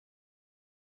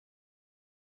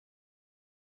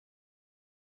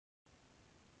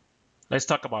Let's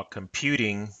talk about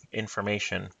computing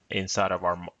information inside of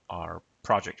our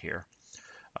project here.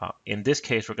 In this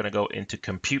case, we're going to go into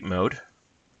compute mode.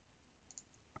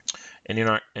 And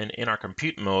in our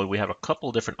compute mode, we have a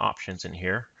couple different options in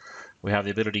here. We have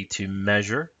the ability to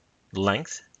measure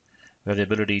length. We have the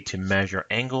ability to measure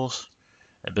angles,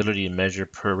 ability to measure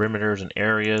perimeters and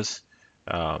areas,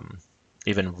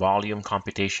 even volume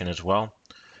computation as well.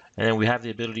 And then we have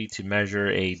the ability to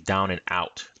measure a down and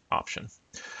out option.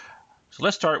 So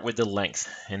let's start with the length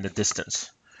and the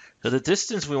distance. So the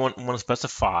distance we want to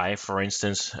specify, for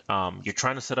instance, you're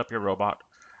trying to set up your robot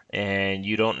and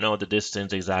you don't know the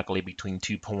distance exactly between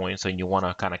 2 points and you want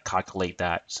to kind of calculate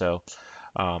that. So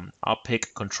I'll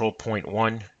pick control point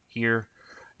 1 here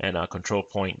and control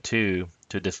point 2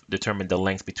 to determine the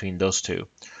length between those two.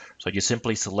 So you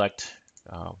simply select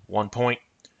 1 point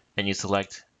and you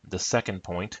select the second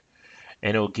point,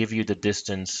 and it will give you the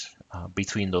distance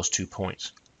between those 2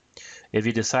 points. If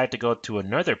you decide to go to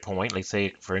another point, let's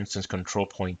say for instance control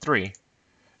point 3,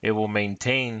 it will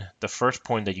maintain the first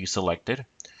point that you selected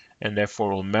and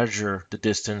therefore will measure the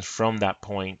distance from that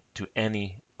point to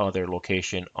any other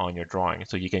location on your drawing.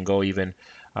 So you can go even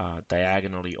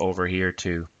diagonally over here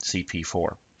to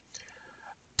CP4.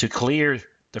 To clear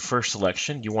the first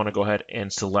selection, you want to go ahead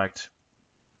and select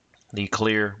the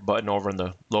clear button over in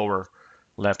the lower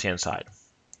left hand side.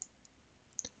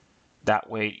 That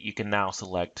way you can now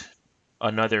select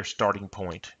another starting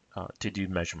point to do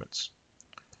measurements.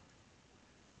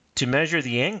 To measure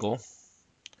the angle,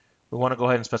 we want to go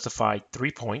ahead and specify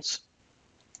 3 points.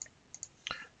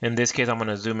 In this case, I'm going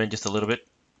to zoom in just a little bit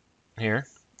here.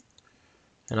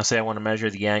 And I'll say I want to measure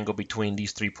the angle between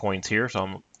these 3 points here. So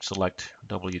I'm going to select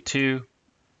W2,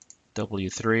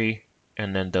 W3,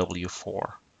 and then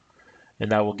W4.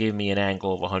 And that will give me an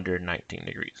angle of 119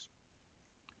 degrees.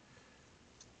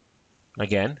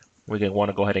 Again, we're going to want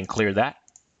to go ahead and clear that.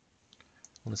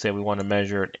 Let's say we want to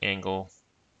measure an angle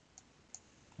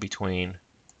between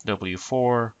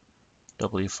W4,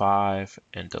 W5,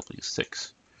 and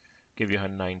W6. Give you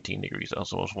 119 degrees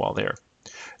also as well there.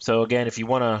 So again, if you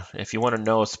want to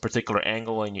know a particular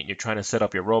angle and you're trying to set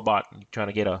up your robot, you're trying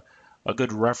to get a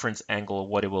good reference angle of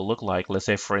what it will look like. Let's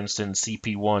say for instance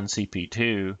CP1,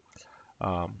 CP2.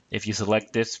 If you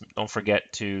select this, don't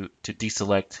forget to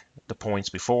deselect the points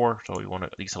before. So you want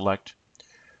to deselect.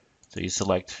 So you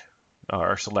select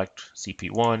or select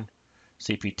CP1,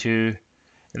 CP2,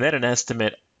 and then an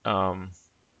estimate. Or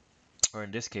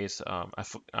in this case, I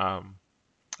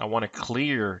want to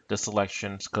clear the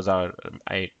selections because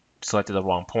I selected the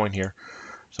wrong point here.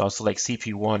 So I'll select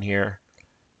CP1 here.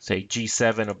 Say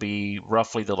G7 will be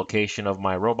roughly the location of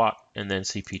my robot, and then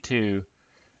CP2.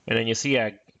 And then you see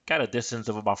I got a distance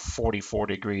of about 44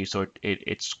 degrees, so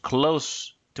it's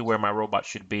close to where my robot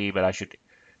should be, but I should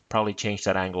probably change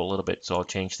that angle a little bit. So I'll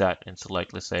change that and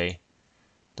select, let's say,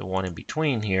 the one in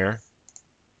between here.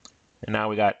 And now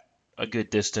we got a good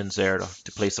distance there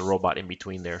to place the robot in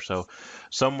between there. So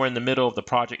somewhere in the middle of the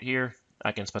project here,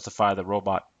 I can specify the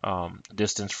robot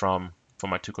distance from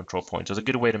my 2 control points. So it's a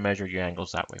good way to measure your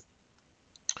angles that way.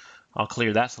 I'll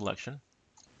clear that selection.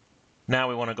 Now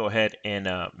we want to go ahead and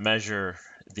measure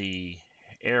the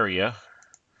area.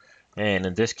 And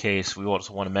in this case, we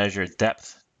also want to measure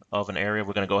depth of an area.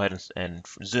 We're going to go ahead and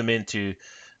zoom into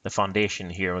the foundation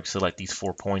here. We'll select these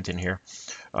 4 points in here.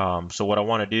 So what I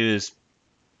want to do is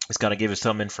it's going to give it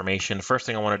some information. The first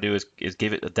thing I want to do is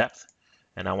give it the depth,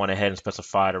 and I went ahead and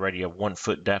specified already a 1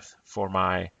 foot depth for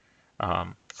my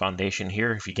foundation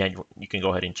here. If you can go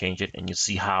ahead and change it, and you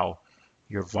see how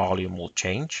your volume will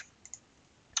change.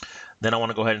 Then I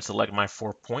want to go ahead and select my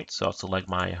 4 points. So I'll select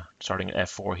my starting at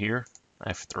F4 here,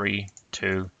 F3,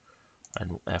 2,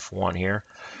 and F1 here.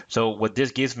 So what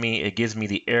this gives me, it gives me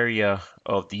the area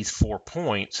of these 4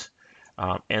 points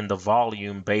and the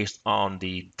volume based on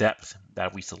the depth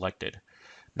that we selected.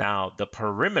 Now the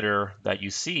perimeter that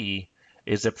you see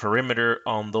is the perimeter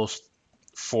on those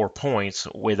 4 points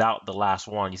without the last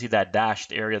one. You see that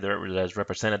dashed area there that's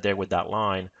represented there with that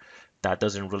line, that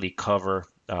doesn't really cover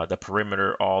the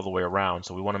perimeter all the way around.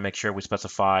 So we want to make sure we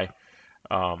specify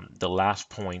the last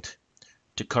point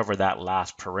to cover that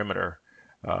last perimeter,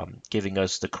 giving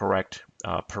us the correct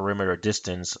perimeter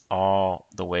distance all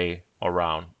the way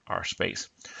around our space.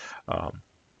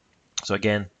 So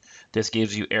again, this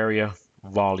gives you area,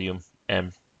 volume,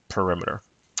 and perimeter.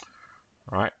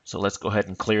 All right, so let's go ahead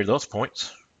and clear those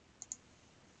points.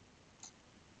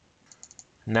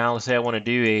 Now let's say I want to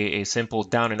do a simple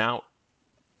down and out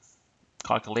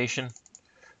calculation.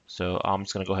 So I'm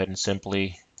just going to go ahead and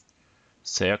simply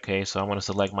say, okay, so I want to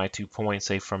select my 2 points,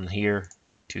 say from here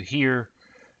to here,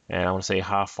 and I want to say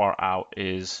how far out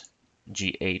is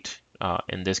G8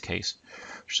 in this case.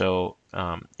 So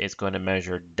it's going to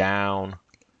measure down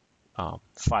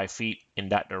 5 feet in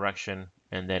that direction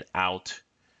and then out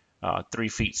 3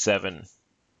 feet 7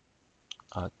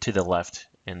 to the left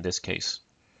in this case.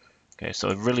 Okay, so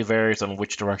it really varies on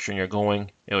which direction you're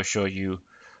going. It will show you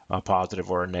a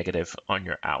positive or a negative on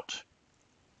your out.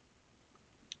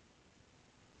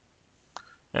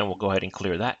 And we'll go ahead and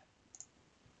clear that.